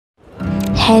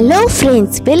Hello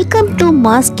friends, welcome to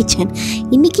Ma's Kitchen.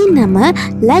 இன்னைக்கு நம்ம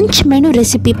lunch menu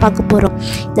recipe பார்க்க போகிறோம்.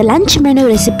 இந்த லஞ்ச் மெனு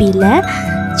ரெசிபியில்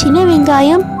சின்ன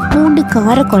வெங்காயம் பூண்டு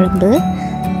காரக்குழம்பு,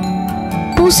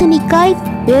 பூசணிக்காய்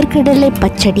வேர்க்கடலை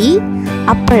பச்சடி,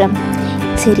 அப்பளம்.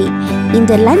 சரி,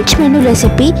 இந்த லஞ்ச் மெனு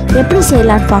ரெசிபி எப்படி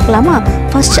செய்யலான்னு பார்க்கலாமா?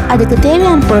 ஃபஸ்ட் அதுக்கு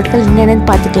தேவையான பொருட்கள் என்னென்னு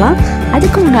பார்த்துக்கலாம்.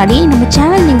 அதுக்கு முன்னாடி நம்ம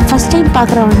சேனல் நீங்கள் ஃபஸ்ட் டைம்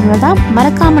பார்க்குறவங்க தான்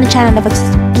மறக்காமல் சேனலை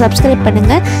சப்ஸ்கிரைப்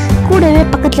பண்ணுங்கள். கூடவே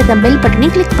பக்கத்தில் இருக்க பெல் பட்டனை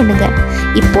கிளிக் பண்ணுங்கள்.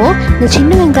 இப்போது இந்த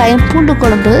சின்ன வெங்காயம் பூண்டு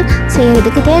குழம்பு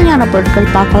செய்கிறதுக்கு தேவையான பொருட்கள்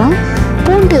பார்க்கலாம்.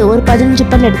 பூண்டு ஒரு 15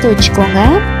 பல் எடுத்து வச்சுக்கோங்க.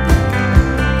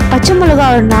 பச்சை மிளகா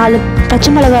ஒரு 4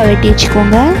 பச்சை மிளகா வெட்டி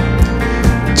வச்சுக்கோங்க.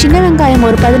 சின்ன வெங்காயம்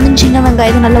ஒரு 15 சின்ன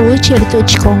வெங்காயத்தை நல்லா உரிச்சு எடுத்து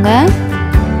வச்சுக்கோங்க.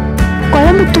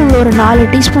 குழம்புத்தூள் ஒரு 4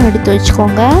 டீஸ்பூன் எடுத்து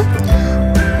வச்சுக்கோங்க.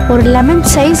 ஒரு லெமன்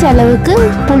சைஸ் அளவுக்கு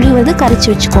புளி வந்து கரைச்சி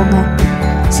வச்சுக்கோங்க.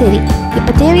 சரி,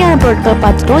 இப்போ தேவையான பொருட்கள்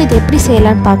பார்த்துட்டோம். இது எப்படி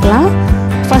செய்யலான்னு பார்க்கலாம்.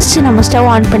 ஃபஸ்ட்டு நம்ம ஸ்டவ்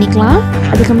ஆன் பண்ணிக்கலாம்.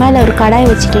 அதுக்கு மேலே ஒரு கடாய்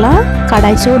வச்சுக்கலாம்.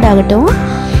 கடாய் சூடாகட்டும்.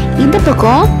 இந்த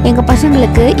பக்கம் எங்கள்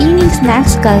பசங்களுக்கு ஈவினிங்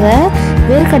ஸ்நாக்ஸ்க்காக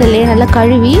வேர்க்கடலையை நல்லா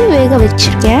கழுவி வேக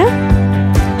வச்சுருக்கேன்.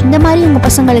 இந்த மாதிரி உங்கள்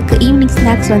பசங்களுக்கு ஈவினிங்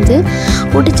ஸ்நாக்ஸ் வந்து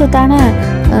ஊட்டச்சத்தான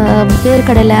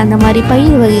வேர்க்கடலை, அந்த மாதிரி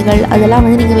பயிர் வகைகள் அதெல்லாம்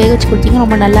வந்து நீங்கள் வேக வச்சு கொடுத்தீங்கன்னா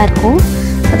ரொம்ப நல்லாயிருக்கும்.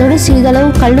 அதோட சிறிதளவு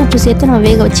கல் உப்பு சேர்த்து நம்ம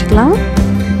வேக வச்சுக்கலாம்.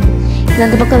 இது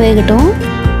அந்த பக்கம் வேகட்டும்.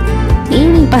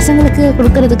 ஈவினிங் பசங்களுக்கு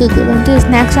கொடுக்கறதுக்கு வந்து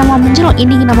ஸ்நாக்ஸாக அமைஞ்சிடும்.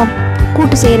 இன்றைக்கி நம்ம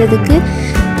கூட்டு செய்கிறதுக்கு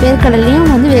வேர்க்கடலையும்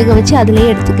வந்து வேக வச்சு அதிலேயே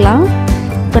எடுத்துக்கலாம்.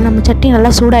 இப்போ நம்ம சட்டி நல்லா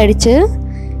சூடாகிடுச்சு.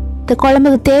 இந்த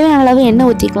குழம்புக்கு தேவையான அளவு எண்ணெய்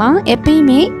ஊற்றிக்கலாம்.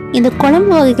 எப்பயுமே இந்த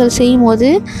குழம்பு வகைகள் செய்யும் போது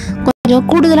கொஞ்சம்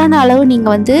கூடுதலான அளவு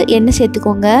நீங்கள் வந்து எண்ணெய்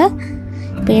சேர்த்துக்கோங்க.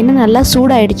 இப்போ எண்ணெய் நல்லா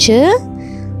சூடாகிடுச்சு.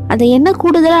 அந்த எண்ணெய்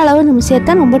கூடுதலான அளவு நம்ம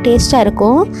சேர்த்தா ரொம்ப டேஸ்ட்டாக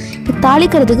இருக்கும். இப்போ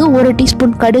தாளிக்கிறதுக்கு 1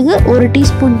 டீஸ்பூன் கடுகு, 1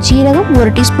 டீஸ்பூன் ஜீரகம்,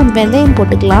 1 டீஸ்பூன் வெந்தயம்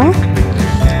போட்டுக்கலாம்.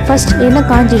 ஃபஸ்ட் எண்ணெய்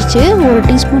காஞ்சிடுச்சு. 1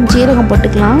 டீஸ்பூன் ஜீரகம்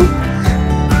போட்டுக்கலாம்.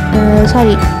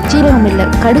 ஜீரகம் இல்லை,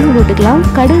 கடுகு போட்டுக்கலாம்.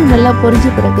 கடுகு நல்லா பொரிஞ்ச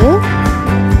பிறகு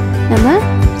நம்ம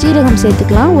ஜீரகம்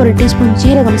சேர்த்துக்கலாம். 1 டீஸ்பூன்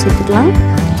ஜீரகம் சேர்த்துக்கலாம்.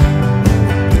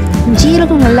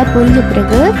 ஜீரகம் நல்லா பொரிஞ்ச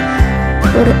பிறகு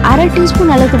ஒரு 1/2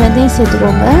 டீஸ்பூன் அளவுக்கு வெந்தயம்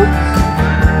சேர்த்துக்கோங்க.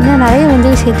 இன்னும் நிறைய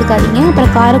வெந்தயம் சேர்த்துக்காதீங்க,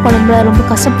 அப்புறம் காரக்குழம்புல ரொம்ப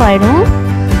கசப்பாயிடும்.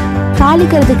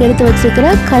 தாளிக்கிறதுக்கு எடுத்து வச்சுருக்கிற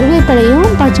கருவேப்பிலையும்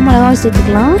பச்சை மிளகாவும்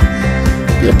சேர்த்துக்கலாம்.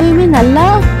 எப்பயுமே நல்லா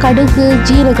கடுகு,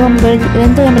 ஜீரகம்,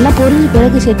 வெந்தயம் எல்லாம் பொரிஞ்ச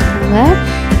பிறகு சேர்த்துக்கோங்க.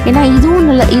 ஏன்னா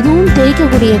இதுவும்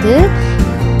தெளிக்கக்கூடியது.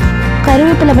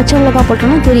 கருவேப்பிலை பச்சை மிளகா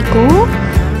போட்டோம்னா தெளிக்கும்.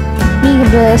 நீங்கள்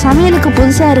இப்போ சமையலுக்கு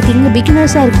புதுசாக இருக்கீங்க,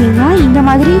 பிகினர்ஸாக இருக்கீங்கன்னா இந்த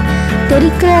மாதிரி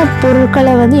தெளிக்கிற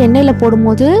பொருட்களை வந்து எண்ணெயில்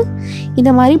போடும்போது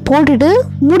இந்த மாதிரி போட்டுட்டு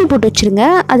மூடி போட்டு வச்சுருங்க.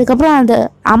 அதுக்கப்புறம் அந்த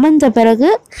அமர்ந்த பிறகு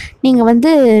நீங்கள் வந்து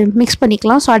மிக்ஸ்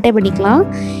பண்ணிக்கலாம், சாட்டே பண்ணிக்கலாம்.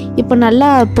 இப்போ நல்லா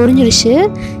பொரிஞ்சிடுச்சு.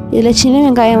 இதில் சின்ன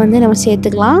வெங்காயம் வந்து நம்ம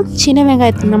சேர்த்துக்கலாம். சின்ன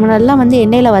வெங்காயத்தை நம்ம நல்லா வந்து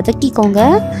எண்ணெயில் வதக்கிக்கோங்க.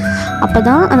 அப்போ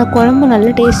தான் அந்த குழம்பு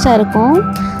நல்ல டேஸ்ட்டாக இருக்கும்.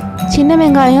 சின்ன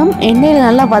வெங்காயம் எண்ணெயில்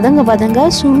நல்லா வதங்க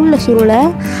சுருள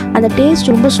அந்த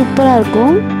டேஸ்ட் ரொம்ப சூப்பராக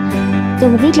இருக்கும். இது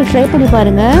உங்கள் வீட்டில் ட்ரை பண்ணி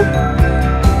பாருங்கள்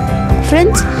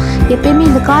ஃப்ரெண்ட்ஸ். எப்பயுமே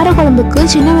இந்த காரக்குழம்புக்கு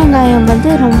சின்ன வெங்காயம் வந்து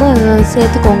ரொம்ப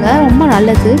சேர்த்துக்கோங்க, ரொம்ப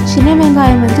நல்லது. சின்ன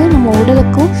வெங்காயம் வந்து நம்ம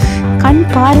உடலுக்கும் கண்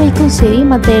பார்வைக்கும் சரி,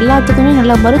 மற்ற எல்லாத்துக்குமே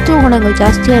நல்ல மருத்துவ குணங்கள்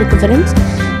ஜாஸ்தியாக இருக்குது ஃப்ரெண்ட்ஸ்.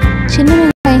 சின்ன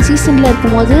வெங்காயம் சீசனில்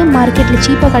இருக்கும்போது மார்க்கெட்டில்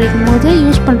சீப்பாக கிடைக்கும் போது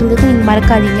யூஸ் பண்ணுறதுக்கு நீங்கள்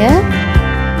மறக்காதீங்க.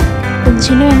 கொஞ்சம்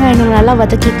சின்ன வெங்காயம் நம்ம நல்லா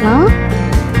வதக்கிக்கலாம்.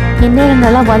 எண்ணெயில்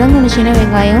நல்லா வதங்கணும் சின்ன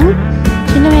வெங்காயம்.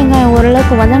 சின்ன வெங்காயம்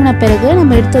ஓரளவுக்கு வதங்கின பிறகு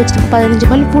நம்ம எடுத்து வச்சுட்டு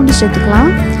 15 பல் பூண்டு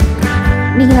சேர்த்துக்கலாம்.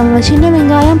 இன்றைக்கி நம்ம சின்ன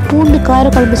வெங்காயம் பூண்டு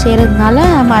காரக்குழம்பு செய்கிறதுனால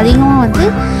நம்ம அதிகமாக வந்து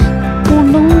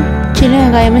பூண்டும் சின்ன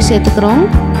வெங்காயமே சேர்த்துக்கிறோம்.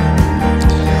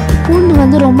 பூண்டு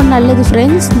வந்து ரொம்ப நல்லது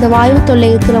ஃப்ரெண்ட்ஸ். இந்த வாயு தொல்லை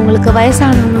இருக்கிறவங்களுக்கு,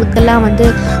 வயசானவங்களுக்கெல்லாம் வந்து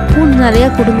பூண்டு நிறையா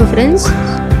கொடுங்க ஃப்ரெண்ட்ஸ்.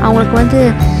 அவங்களுக்கு வந்து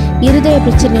இருதய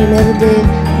பிரச்சனையிலேருந்து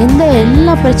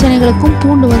எல்லா பிரச்சனைகளுக்கும்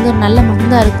பூண்டு வந்து ஒரு நல்ல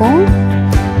மருந்தாக இருக்கும்.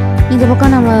 இந்த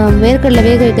பக்கம் நம்ம வேர்க்கடலை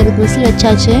வேக வைக்கிறதுக்கு விசில்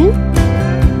வச்சாச்சு.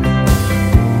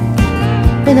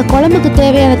 இப்போ இந்த குழம்புக்கு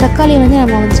தேவையான தக்காளியை வந்து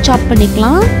நம்ம வந்து சாப்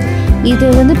பண்ணிக்கலாம். இது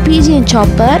வந்து பிஜிஎன்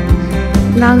சாப்பர்.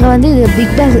 நாங்கள் வந்து இது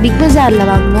பிக் பஜாரில்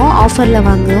வாங்கினோம், ஆஃபரில்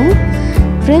வாங்கினோம்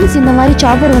ஃப்ரெண்ட்ஸ். இந்த மாதிரி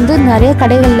சாப்பர் வந்து நிறைய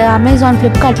கடைகளில், அமேசான்,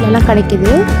 ஃப்ளிப்கார்ட்லலாம்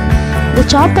கிடைக்கிது. இந்த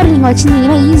சாப்பர் நீங்கள்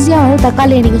வச்சுருந்தீங்கன்னா ஈஸியாக வந்து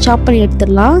தக்காளியை நீங்கள் சாப் பண்ணி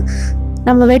எடுத்துடலாம்.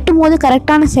 நம்ம வெட்டும் போது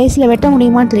கரெக்டான சைஸில் வெட்ட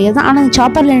முடியுமான்னு தெரியாது. ஆனால் அந்த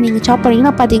சாப்பரில் நீங்கள் சாப்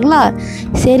பண்ணிங்கன்னா பார்த்தீங்களா,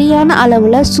 சரியான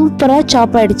அளவில் சூப்பராக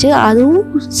சாப் ஆகிடுச்சு. அதுவும்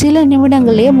சில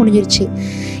நிமிடங்கள்லேயே முடிஞ்சிருச்சு.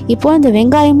 இப்போது இந்த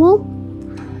வெங்காயமும்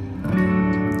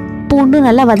பூண்டும்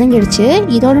நல்லா வதங்கிடுச்சு.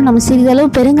 இதோடு நம்ம சிறிதளவு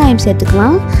பெருங்காயம்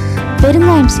சேர்த்துக்கலாம்.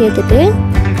 பெருங்காயம் சேர்த்துட்டு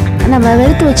நம்ம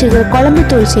வெளுத்து வச்சுருக்கிற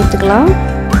குழம்புத்தூள் சேர்த்துக்கலாம்.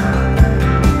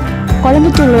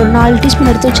 குழம்புத்தூள் ஒரு 4 டீஸ்பூன்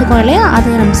எடுத்து வச்சுருக்கோம் இல்லையா,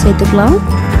 அதை நம்ம சேர்த்துக்கலாம்.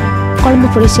 குழம்பு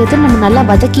பொடி சேர்த்து நம்ம நல்லா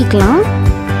வதக்கிக்கலாம்.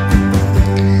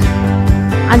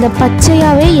 அந்த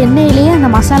பச்சையாகவே எண்ணெயிலேயே அந்த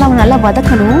மசாலாவை நல்லா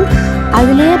வதக்கணும்.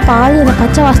 அதுலேயே பாதி அந்த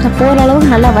பச்சை வாசனை போகிற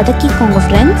அளவுக்கு நல்லா வதக்கிக்கோங்க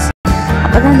ஃப்ரெண்ட்ஸ்.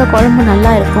 அப்போ தான் அந்த குழம்பு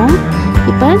நல்லா இருக்கும்.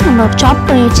 இப்போ நம்ம சாப்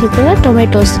பண்ணி வச்சுருக்கிற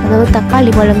டொமேட்டோஸ், அதாவது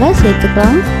தக்காளி பழங்கள்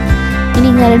சேர்த்துக்கலாம்.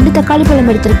 நீங்கள் 2 தக்காளி பழம்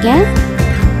எடுத்திருக்கேன்.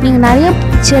 நீங்கள் நிறைய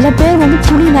சில பேர் வந்து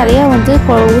புளி நிறையா வந்து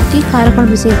ஊற்றி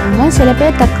காரக்குழம்பு செய்வாங்க. சில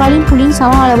பேர் தக்காளியும் புளியும்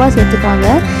சம அளவாக சேர்த்துப்பாங்க.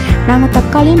 நாங்கள்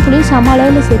தக்காளியும் புளியும் சம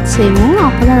அளவில் சேர்த்து செய்வோம்.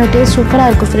 அப்போ தான் அந்த டேஸ்ட் சூப்பராக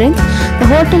இருக்கும் ஃப்ரெண்ட்ஸ். இந்த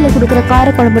ஹோட்டலில் கொடுக்குற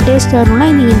காரக்குழம்பு டேஸ்ட் வரணும்னா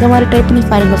நீங்கள் இந்த மாதிரி ட்ரை பண்ணி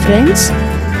பாருங்கள் ஃப்ரெண்ட்ஸ்.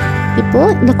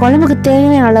 இப்போது இந்த குழம்புக்கு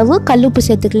தேவையான அளவு கல்லுப்பு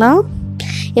சேர்த்துக்கலாம்.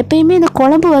 எப்பயுமே இந்த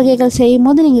குழம்பு வகைகள் செய்யும்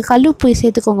போது நீங்கள் கல்லுப்பு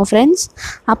சேர்த்துக்கோங்க ஃப்ரெண்ட்ஸ்.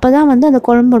 அப்போ தான் வந்து அந்த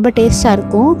குழம்பு ரொம்ப டேஸ்ட்டாக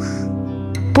இருக்கும்.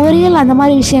 பொரியல் அந்த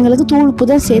மாதிரி விஷயங்களுக்கு தூள் உப்பு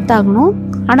தான் சேர்த்தாகணும்.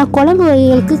 ஆனால் குழம்பு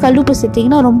வகைகளுக்கு கல்லுப்பு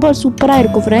சேர்த்திங்கன்னா ரொம்ப சூப்பராக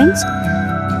இருக்கும் ஃப்ரெண்ட்ஸ்.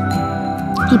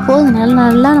 இப்போது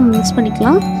நல்லா நம்ம மிக்ஸ்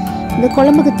பண்ணிக்கலாம். இந்த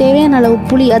குழம்புக்கு தேவையான அளவு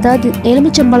புளி, அதாவது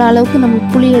எலுமிச்சம்பழம் அளவுக்கு நம்ம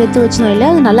புளி எடுத்து வச்சோம் இல்லை,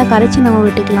 அது நல்லா கரைச்சி நம்ம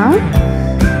விட்டுக்கலாம்.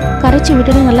 கரைச்சி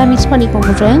விட்டுட்டு நல்லா மிக்ஸ்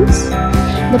பண்ணிக்கோங்க ஃப்ரெண்ட்ஸ்.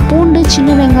 இந்த பூண்டு,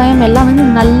 சின்ன வெங்காயம் எல்லாம் வந்து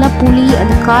நல்லா புளி,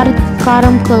 அந்த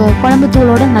காரம் குழம்பு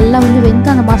தூளோடு நல்லா வந்து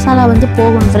வெந்து அந்த மசாலா வந்து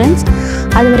போகணும் ஃப்ரெண்ட்ஸ்.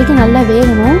 அது வரைக்கும் நல்லா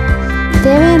வேகணும்.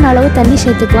 தேவையான அளவு தண்ணி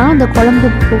சேர்த்துக்கலாம். அந்த குழம்பு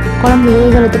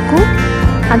வேகிறதுக்கும்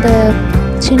அந்த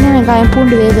சின்ன வெங்காயம்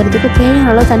பூண்டு வேகிறதுக்கு தேவையான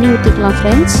அளவு தண்ணி ஊற்றிக்கலாம்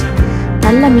ஃப்ரெண்ட்ஸ்.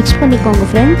 நல்லா மிக்ஸ் பண்ணிக்கோங்க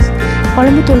ஃப்ரெண்ட்ஸ்.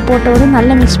 குழம்பு தூள் போட்டோடு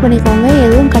நல்லா மிக்ஸ் பண்ணிக்கோங்க.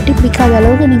 எதுவும் கட்டி பிடிக்காத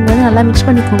அளவுக்கு நீங்கள் வந்து நல்லா மிக்ஸ்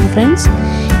பண்ணிக்கோங்க ஃப்ரெண்ட்ஸ்.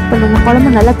 இப்போ நம்ம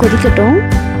குழம்பு நல்லா கொதிக்கட்டும்.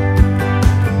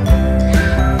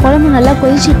 குழம்பு நல்லா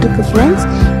கொதிச்சிட்ருக்கு ஃப்ரெண்ட்ஸ்.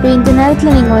 இப்போ இந்த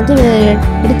நேரத்தில் நீங்கள் வந்து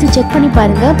எடுத்து செக் பண்ணி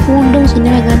பாருங்கள். பூண்டும் சின்ன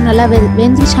வெங்காயம் நல்லா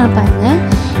வெந்துருச்சான்னு பாருங்கள்.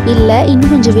 இல்லை,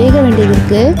 இன்னும் கொஞ்சம் வேக வேண்டியது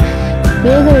இருக்குது.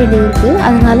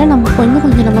 அதனால நம்ம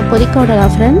கொஞ்சம் நம்ம கொதிக்க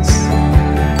விடலாம் ஃப்ரெண்ட்ஸ்.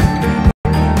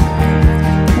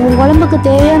 உங்கள் குழம்புக்கு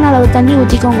தேவையான அளவு தண்ணி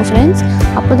ஊற்றிக்கோங்க ஃப்ரெண்ட்ஸ்.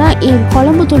 அப்போ தான்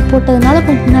குழம்பு தூள் போட்டதுனால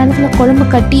கொஞ்சம் நேரத்தில் குழம்பு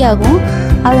கட்டியாகும்.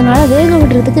 அதனால் வேக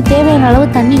விடுறதுக்கு தேவையான அளவு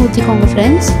தண்ணி ஊற்றிக்கோங்க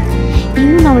ஃப்ரெண்ட்ஸ்.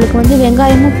 இன்னும் நம்மளுக்கு வந்து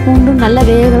வெங்காயமும் பூண்டும் நல்லா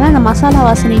வேகலாம். அந்த மசாலா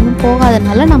வாசனை இன்னும்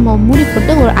போகாதனால நம்ம மூடி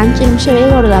போட்டு ஒரு 5 நிமிஷம்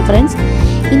வேக விடலாம் ஃப்ரெண்ட்ஸ்.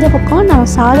 இந்த பக்கம் நம்ம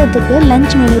சாதத்துக்கு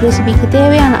லஞ்ச் மெனு ரெசிபிக்கு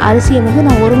தேவையான அரிசியை வந்து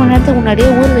நான் 1 மணி நேரத்துக்கு முன்னாடியே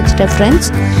ஊற வச்சுட்டேன் ஃப்ரெண்ட்ஸ்.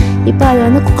 இப்போ அதை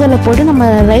வந்து குக்கரில் போட்டு நம்ம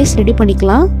ரைஸ் ரெடி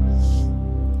பண்ணிக்கலாம்.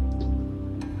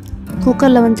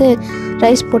 குக்கரில் வந்து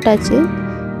ரைஸ் போட்டாச்சு.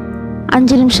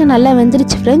 5 நிமிஷம் நல்லா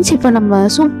வெந்துருச்சு ஃப்ரெண்ட்ஸ். இப்போ நம்ம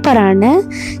சூப்பரான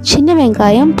சின்ன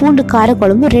வெங்காயம் பூண்டு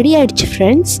காரக்குழம்பு ரெடி ஆகிடுச்சு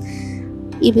ஃப்ரெண்ட்ஸ்.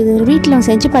 இது வீட்டில்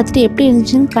செஞ்சு பார்த்துட்டு எப்படி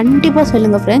இருந்துச்சுன்னு கண்டிப்பாக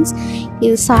சொல்லுங்கள் ஃப்ரெண்ட்ஸ்.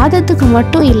 இது சாதத்துக்கு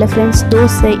மட்டும் இல்லை ஃப்ரெண்ட்ஸ்,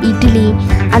 தோசை, இட்லி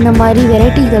அந்த மாதிரி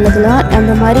வெரைட்டிகளுக்கெல்லாம்,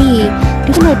 அந்த மாதிரி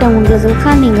டிஃபன் ஐட்டம்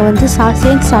உங்களுக்கெல்லாம் நீங்கள் வந்து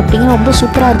சேர்த்து சாப்பிட்டீங்கன்னா ரொம்ப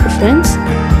சூப்பராக இருக்குது ஃப்ரெண்ட்ஸ்.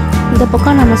 இந்த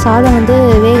பக்கம் நம்ம சாதம் வந்து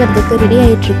வேகிறதுக்கு ரெடி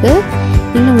ஆகிட்டுருக்கு.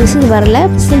 இன்னும் விசில் வரல.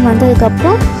 விசில்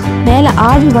வந்ததுக்கப்புறம் மேலே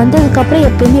ஆவி வந்ததுக்கப்புறம்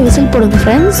எப்போயுமே விசில் போடுங்க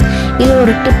ஃப்ரெண்ட்ஸ். இது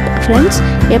ஒரு டிப் ஃப்ரெண்ட்ஸ்.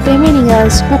 எப்போயுமே நீங்கள்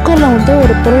குக்கரில் வந்து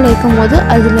ஒரு பொருள் வைக்கும் போது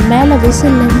அதில் மேலே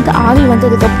விசில்லேருந்து ஆவி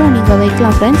வந்ததுக்கப்புறம் நீங்கள்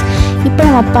வைக்கலாம் ஃப்ரெண்ட்ஸ். இப்போ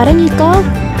நம்ம பரங்கிக்காய்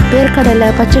வேர்க்கடலை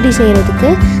பச்சடி செய்கிறதுக்கு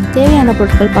தேவையான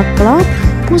பொருட்கள் பார்க்கலாம்.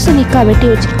 பூசணிக்காய் வெட்டி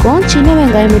வச்சுருக்கோம், சின்ன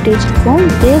வெங்காயம் வெட்டி வச்சுருக்கோம்,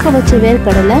 வேக வச்ச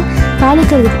வேர்க்கடலை,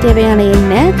 தாளிக்கிறதுக்கு தேவையான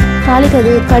எண்ணெய்,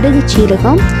 தாளிக்கிறதுக்கு கடுகு,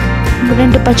 சீரகம்,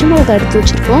 2 பச்சை மிளகாய் எடுத்து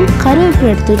வச்சுருக்கோம், கருவேப்பிலை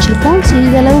எடுத்து வச்சுருக்கோம்,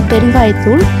 சிறிதளவு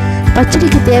பெருங்காயத்தூள்,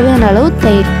 பச்சடிக்கு தேவையான அளவு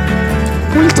தயிர்,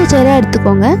 புளிச்ச சேராக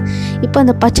எடுத்துக்கோங்க. இப்போ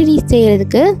அந்த பச்சடி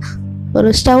செய்கிறதுக்கு ஒரு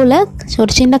ஸ்டவ்வில்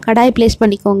ஒரு சின்ன கடாய் ப்ளேஸ்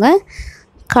பண்ணிக்கோங்க.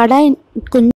 கடாய்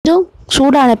கொஞ்சம்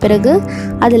சூடான பிறகு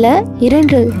அதில்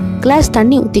 2 கிளாஸ்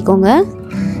தண்ணி ஊற்றிக்கோங்க.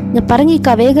 இந்த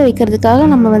பரங்கிக்காய் வேக வைக்கிறதுக்காக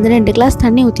நம்ம வந்து 2 கிளாஸ்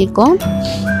தண்ணி ஊற்றிருக்கோம்.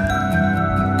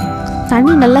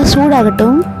 தண்ணி நல்லா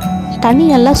சூடாகட்டும். தண்ணி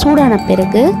நல்லா சூடான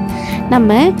பிறகு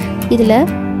நம்ம இதில்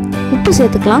உப்பு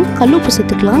சேர்த்துக்கலாம், கல் உப்பு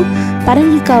சேர்த்துக்கலாம்.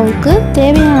 பரங்கிக்காவுக்கு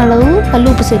தேவையான அளவு கல்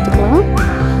உப்பு சேர்த்துக்கலாம்.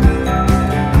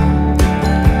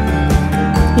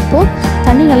 இப்போது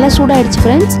தண்ணி நல்லா சூடாகிடுச்சு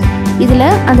ஃப்ரெண்ட்ஸ். இதில்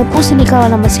அந்த பூசணிக்காவை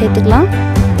நம்ம சேர்த்துக்கலாம்.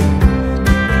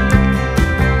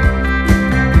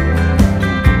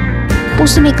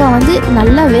 பூசணிக்காய் வந்து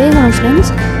நல்லா வேகணும்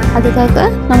ஃப்ரெண்ட்ஸ். அதுக்காக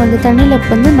நம்ம இந்த தண்ணியில்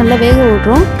வந்து நல்லா வேக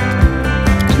விடுறோம்.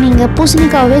 நீங்கள்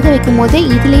பூசணிக்காய் வேக வைக்கும் போதே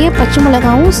இதுலேயே பச்சை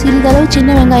மிளகாவும் சிறிதளவு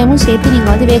சின்ன வெங்காயமும் சேர்த்து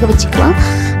நீங்கள் வந்து வேக வச்சுக்கலாம்.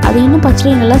 அது இன்னும்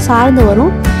பச்சடி நல்லா சார்ந்து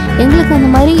வரும். எங்களுக்கு அந்த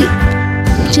மாதிரி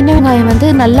சின்ன வெங்காயம் வந்து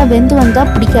நல்லா வெந்து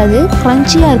வந்தால் பிடிக்காது,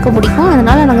 க்ரன்ச்சியாக இருக்க பிடிக்கும்.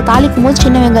 அதனால் நாங்கள் தாளிக்கும் போது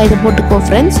சின்ன வெங்காயத்தை போட்டுக்குவோம்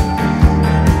ஃப்ரெண்ட்ஸ்.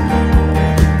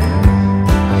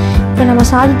 இப்போ நம்ம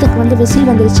சாதத்துக்கு வந்து விசில்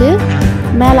வந்துருச்சு,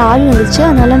 மேலே ஆவி வந்துருச்சு.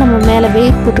 அதனால் நம்ம மேலே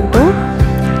வெயிட் போட்டுக்கிட்டோம்.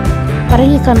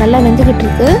 பரங்கிக்காய் நல்லா வெந்துக்கிட்டு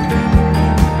இருக்கு.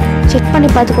 செக் பண்ணி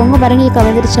பார்த்துக்கோங்க பரங்கிக்காய்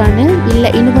வெந்துருச்சான்னு. இல்லை,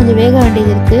 இன்னும் கொஞ்சம் வேக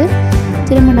வேண்டியது இருக்குது.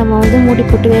 திரும்ப நம்ம வந்து மூடி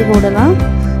போட்டு வேக விடலாம்.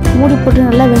 மூடி போட்டு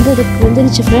நல்லா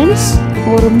வெந்துருச்சு ஃப்ரெண்ட்ஸ்.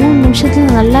 ஒரு 3 நிமிஷத்துல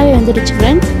நல்லாவே வெந்துருச்சு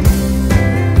ஃப்ரெண்ட்ஸ்.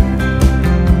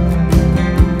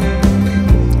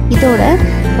 இதோட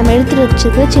நம்ம எடுத்து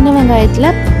வச்சுருக்க சின்ன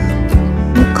வெங்காயத்தில்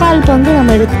 3/4 பங்கு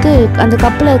நம்ம எடுத்து அந்த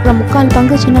கப்பில் இருக்கிற 3/4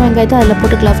 பங்கு சின்ன வெங்காயத்தை அதில்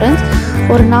போட்டுக்கலாம் ஃப்ரெண்ட்ஸ்.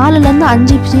 ஒரு 4லேருந்து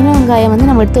 5 சின்ன வெங்காயம் வந்து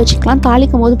நம்ம எடுத்து வச்சுக்கலாம்.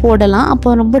 தாளிக்கும் போது போடலாம்,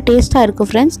 அப்போ ரொம்ப டேஸ்ட்டாக இருக்கும்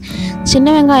ஃப்ரெண்ட்ஸ். சின்ன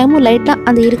வெங்காயமும் லைட்டாக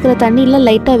அந்த இருக்கிற தண்ணியில்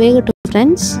லைட்டாக வேகட்டும்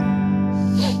ஃப்ரெண்ட்ஸ்.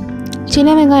 சின்ன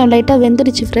வெங்காயம் லைட்டாக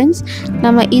வெந்துடுச்சு ஃப்ரெண்ட்ஸ்.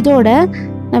 இதோட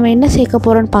நம்ம என்ன சேர்க்க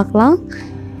போகிறோன்னு பார்க்கலாம்.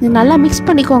 இது நல்லா மிக்ஸ்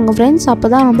பண்ணிக்கோங்க ஃப்ரெண்ட்ஸ், அப்போ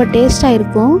தான் ரொம்ப டேஸ்ட்டாக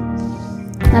இருக்கும்.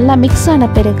 நல்லா மிக்ஸ் ஆன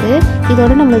பிறகு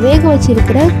இதோட நம்ம வேக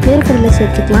வச்சுருக்கிற வேர்க்கடலை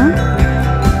சேர்த்துக்கலாம்.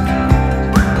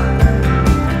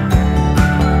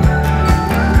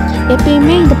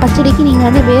 எப்பயுமே இந்த பச்சடிக்கு நீங்கள்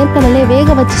வந்து வேர்க்கடலை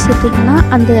வேக வச்சு சேர்த்திங்கன்னா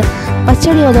அந்த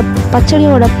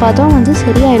பச்சடியோட பதம் வந்து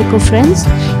சரியாக இருக்கும் ஃப்ரெண்ட்ஸ்.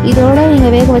 இதோட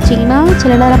நீங்கள் வேக வச்சிங்கன்னா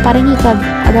சில நேரம் பரங்கிக்காய்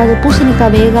அதாவது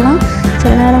பூசணிக்காய் வேகலாம்,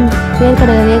 சில நேரம்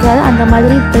வேர்க்கடலை வேகாது, அந்த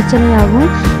மாதிரி பிரச்சனையாகும்.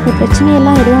 இந்த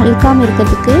பிரச்சனையெல்லாம் எதுவும் இருக்காமல்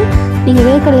இருக்கிறதுக்கு நீங்கள்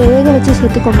வேர்க்கடலை வேக வச்சு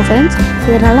சேர்த்துக்கோங்க ஃப்ரெண்ட்ஸ்.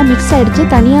 இது நல்லா மிக்ஸ் ஆகிடுச்சு.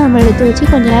 தனியாக நம்ம எடுத்து வச்சு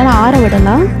கொஞ்சம் நேரம் ஆற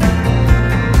விடலாம்.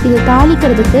 இது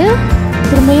தாளிக்கிறதுக்கு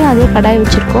திரும்பியும் அதே கடாய்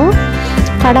வச்சுருக்கோம்.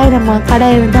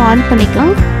 கடாயை வந்து ஆன்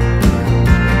பண்ணிக்கலாம்.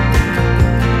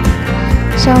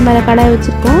 ஸ்டவ் மேலே கடாய்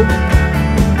வச்சுருக்கோம்.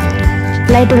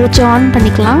 லைட்டை வச்சு ஆன்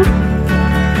பண்ணிக்கலாம்.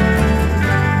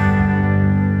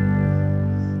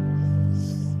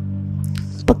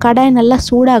 இப்போ கடாய் நல்லா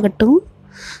சூடாகட்டும்.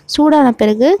 சூடான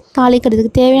பிறகு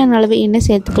தாளிக்கிறதுக்கு தேவையான அளவு எண்ணெய்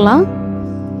சேர்த்துக்கலாம்.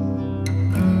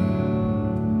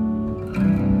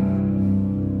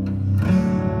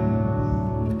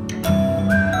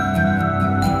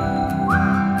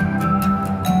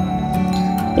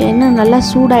 எண்ணெய் நல்லா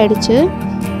சூடாயிடுச்சு.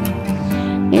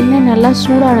 எண்ணெய் நல்லா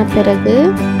சூடான பிறகு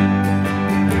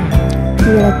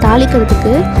இதில்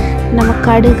தாளிக்கிறதுக்கு நம்ம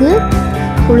கடுகு,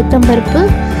 உளுத்தம்பருப்பு,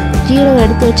 ஜீரகம்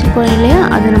எடுத்து வச்சுருக்கோம் இல்லையா,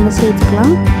 அதை நம்ம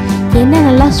சேர்த்துக்கலாம். எண்ணெய்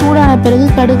நல்லா சூடான பிறகு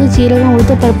கடுகு, ஜீரகம்,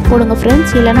 உளுத்தம்பருப்பு போடுங்க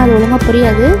ஃப்ரெண்ட்ஸ், இல்லைன்னா அது ஒழுங்காக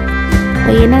புரியாது.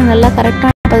 இப்போ எண்ணெய் நல்லா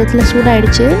கரெக்டான பதத்தில்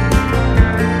சூடாயிடுச்சு.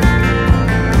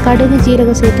 கடுகு,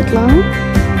 ஜீரகம் சேர்த்துக்கலாம்.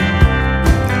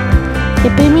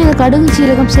 எப்பயுமே இந்த கடுகு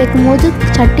ஜீரகம் சேர்க்கும் போது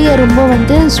சட்டியை ரொம்ப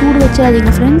வந்து சூடு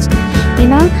வச்சிடாதீங்க ஃப்ரெண்ட்ஸ்,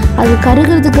 ஏன்னா அது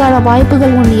கருகிறதுக்கான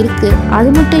வாய்ப்புகள் ஒன்று இருக்குது. அது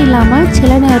மட்டும் இல்லாமல்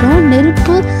சில நேரம்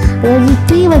நெருப்பு அதாவது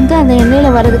தீ வந்து அந்த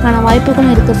எண்ணெயில் வர்றதுக்கான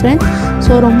வாய்ப்புகளும் இருக்குது ஃப்ரெண்ட்ஸ்.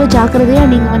 ஸோ ரொம்ப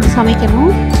ஜாக்கிரதையாக நீங்கள் வந்து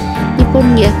சமைக்கணும். இப்போ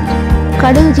நீங்கள்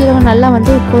கடுகு ஜீரகம் நல்லா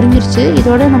வந்து பொரிஞ்சிருச்சு.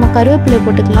 இதோட நம்ம கருவேப்பிலை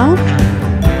போட்டுக்கலாம்.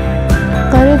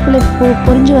 கருவேப்பிலை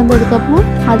பொரிஞ்சு வந்ததுக்கப்புறம்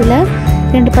அதில்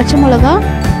 2 பச்சை மிளகா,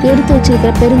 எடுத்து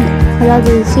வச்சுருக்கிற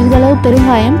அதாவது சிறிதளவு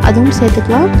பெருங்காயம் அதுவும்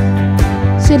சேர்த்துக்கலாம்.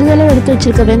 சிறிதளவு எடுத்து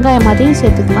வச்சுருக்க வெங்காயம் அதையும்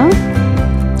சேர்த்துக்கலாம்.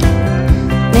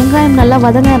 வெங்காயம் நல்லா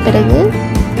வதங்கின பிறகு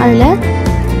அதில்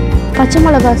பச்சை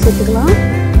மிளகா சேர்த்துக்கலாம்.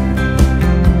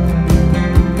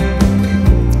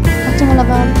 பச்சை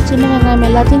மிளகா, சின்ன வெங்காயம்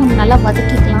எல்லாத்தையும் நம்ம நல்லா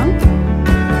வதக்கிக்கலாம்.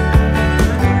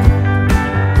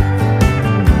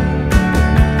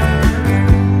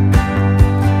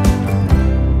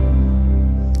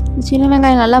 சின்ன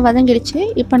வெங்காயம் நல்லா வதங்கிடுச்சு.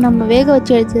 இப்போ நம்ம வேக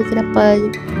வச்சு எடுத்துருக்கிற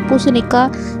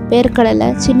பூசணிக்காய், வேர்க்கடலை,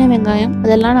 சின்ன வெங்காயம்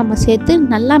அதெல்லாம் நம்ம சேர்த்து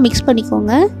நல்லா மிக்ஸ்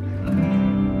பண்ணிக்கோங்க.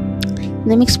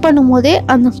 இந்த மிக்ஸ் பண்ணும்போதே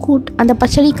அந்த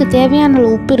பச்சடிக்கு தேவையான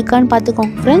அளவு உப்பு இருக்கான்னு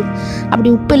பார்த்துக்கோங்க ஃப்ரெண்ட்ஸ்.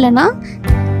 அப்படி உப்பு இல்லைன்னா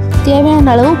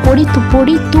தேவையான அளவு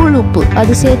பொடி தூள் உப்பு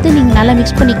அது சேர்த்து நீங்கள் நல்லா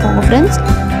மிக்ஸ் பண்ணிக்கோங்க ஃப்ரெண்ட்ஸ்.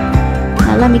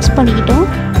 நல்லா மிக்ஸ் பண்ணிக்கிட்டோம்.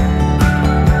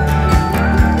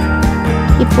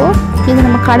 இப்போது இது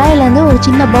நம்ம கடாயிலேருந்து ஒரு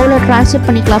சின்ன பவுலில் ட்ரான்ஸ்ஃபர்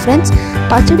பண்ணிக்கலாம் ஃப்ரெண்ட்ஸ்.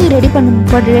 பச்சடி ரெடி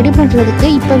பண்ணுறதுக்கு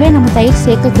இப்போவே நம்ம தயிர்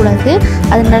சேர்க்கக்கூடாது.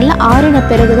 அது நல்லா ஆறின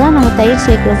பிறகு தான் நம்ம தயிர்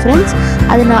சேர்க்குறோம் ஃப்ரெண்ட்ஸ்.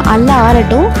 அது நல்லா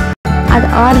ஆறட்டும். அது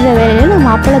ஆறுற வேலையில் நம்ம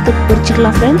அப்பளத்துக்கு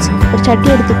பொரிச்சிக்கலாம் ஃப்ரெண்ட்ஸ். ஒரு சட்டி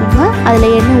எடுத்துக்கோங்க,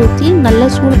 அதில் எண்ணெய் ஊற்றி நல்லா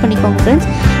சூடு பண்ணிக்கோங்க ஃப்ரெண்ட்ஸ்.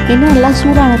 எண்ணெய் நல்லா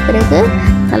சூடான பிறகு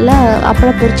நல்லா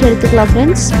அப்பளம் பொரித்து எடுத்துக்கலாம்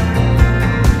ஃப்ரெண்ட்ஸ்.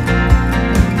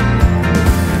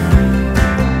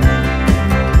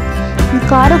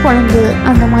 காரக்குழம்பு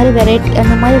அந்த மாதிரி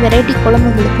வெரைட்டி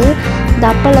குழம்புங்களுக்கு இந்த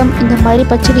அப்பளம் இந்த மாதிரி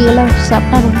பச்சடிகள்லாம் வச்சு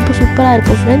சாப்பிட்டா ரொம்ப சூப்பராக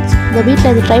இருக்கும் ஃப்ரெண்ட்ஸ். இந்த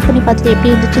வீட்டில் இது ட்ரை பண்ணி பார்த்துட்டு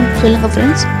எப்படி இருந்துச்சுன்னு சொல்லுங்கள்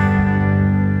ஃப்ரெண்ட்ஸ்.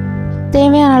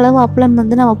 தேவையான அளவு அப்பளம்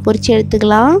வந்து நம்ம பொரித்து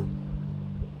எடுத்துக்கலாம்.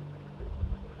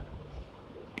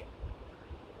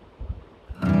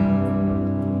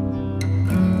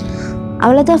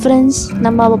 அவ்வளோதான் ஃப்ரெண்ட்ஸ்,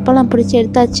 நம்ம அப்பளம் பொரித்து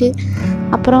எடுத்தாச்சு.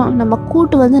 அப்புறம் நம்ம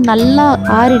கூட்டு வந்து நல்லா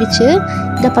ஆறிடுச்சு.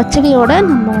 இந்த பச்சடியோட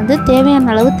நம்ம வந்து தேவையான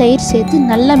அளவு தயிர் சேர்த்து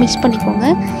நல்லா மிக்ஸ் பண்ணிக்கோங்க.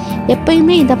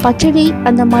 எப்பயுமே இந்த பச்சடி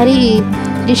அந்த மாதிரி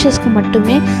டிஷ்ஷஸ்க்கு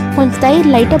மட்டுமே கொஞ்சம் தயிர்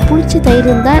லைட்டாக புளிச்ச தயிர்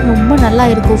இருந்தால் ரொம்ப நல்லா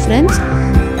இருக்கும் ஃப்ரெண்ட்ஸ்.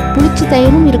 புளிச்ச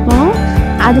தயிரும் இருக்கணும்.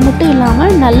 அது மட்டும்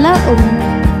இல்லாமல் நல்லா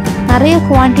நிறைய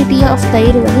குவான்டிட்டி ஆஃப்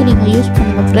தயிர் வந்து நீங்கள் யூஸ்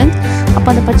பண்ணுங்கள் ஃப்ரெண்ட்ஸ். அப்போ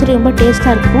அந்த பச்சடி ரொம்ப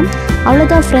டேஸ்ட்டாக இருக்கும்.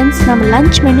 அவ்வளோதான் ஃப்ரெண்ட்ஸ், நம்ம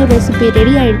லன்ச் மெனு ரெசிபி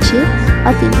ரெடி ஆகிடுச்சு.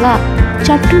 பார்த்தீங்களா,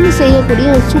 சட்டுன்னு செய்யக்கூடிய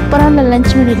ஒரு சூப்பரான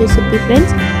லன்ச் மெனு ரெசிபி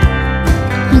ஃப்ரெண்ட்ஸ்.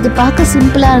 இது பார்க்க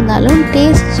சிம்பிளாக இருந்தாலும்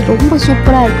டேஸ்ட் ரொம்ப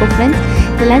சூப்பராக இருக்கும் ஃப்ரெண்ட்ஸ்.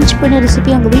 இந்த லஞ்ச் பண்ண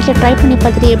ரெசிபி உங்கள் வீட்டில் ட்ரை பண்ணி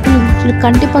பார்த்துட்டு எப்படி இருந்துச்சு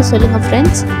கண்டிப்பாக சொல்லுங்கள்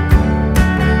ஃப்ரெண்ட்ஸ்.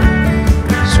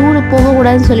 சூடு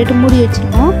போகக்கூடாதுன்னு சொல்லிட்டு மூடி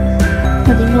வச்சுருக்கோம்.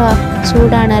 பார்த்தீங்களா,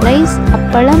 சூடான ரைஸ்,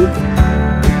 அப்பளம்,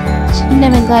 சின்ன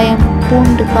வெங்காயம்,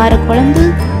 பூண்டு காரக்குழம்பு,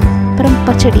 அப்புறம்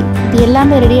பச்சடி, இது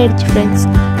எல்லாமே ரெடி ஆகிடுச்சு ஃப்ரெண்ட்ஸ்.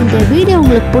 இந்த வீடியோ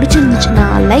உங்களுக்கு பிடிச்சிருந்துச்சுன்னா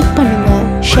லைக் பண்ணுங்கள்,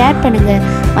 ஷேர் பண்ணுங்கள்,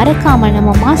 மறக்காமல்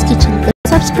நம்ம மாஸ் கிச்சனுக்கு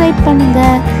சப்ஸ்கிரைப்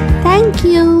பண்ணுங்கள்.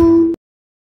 தேங்க்யூ.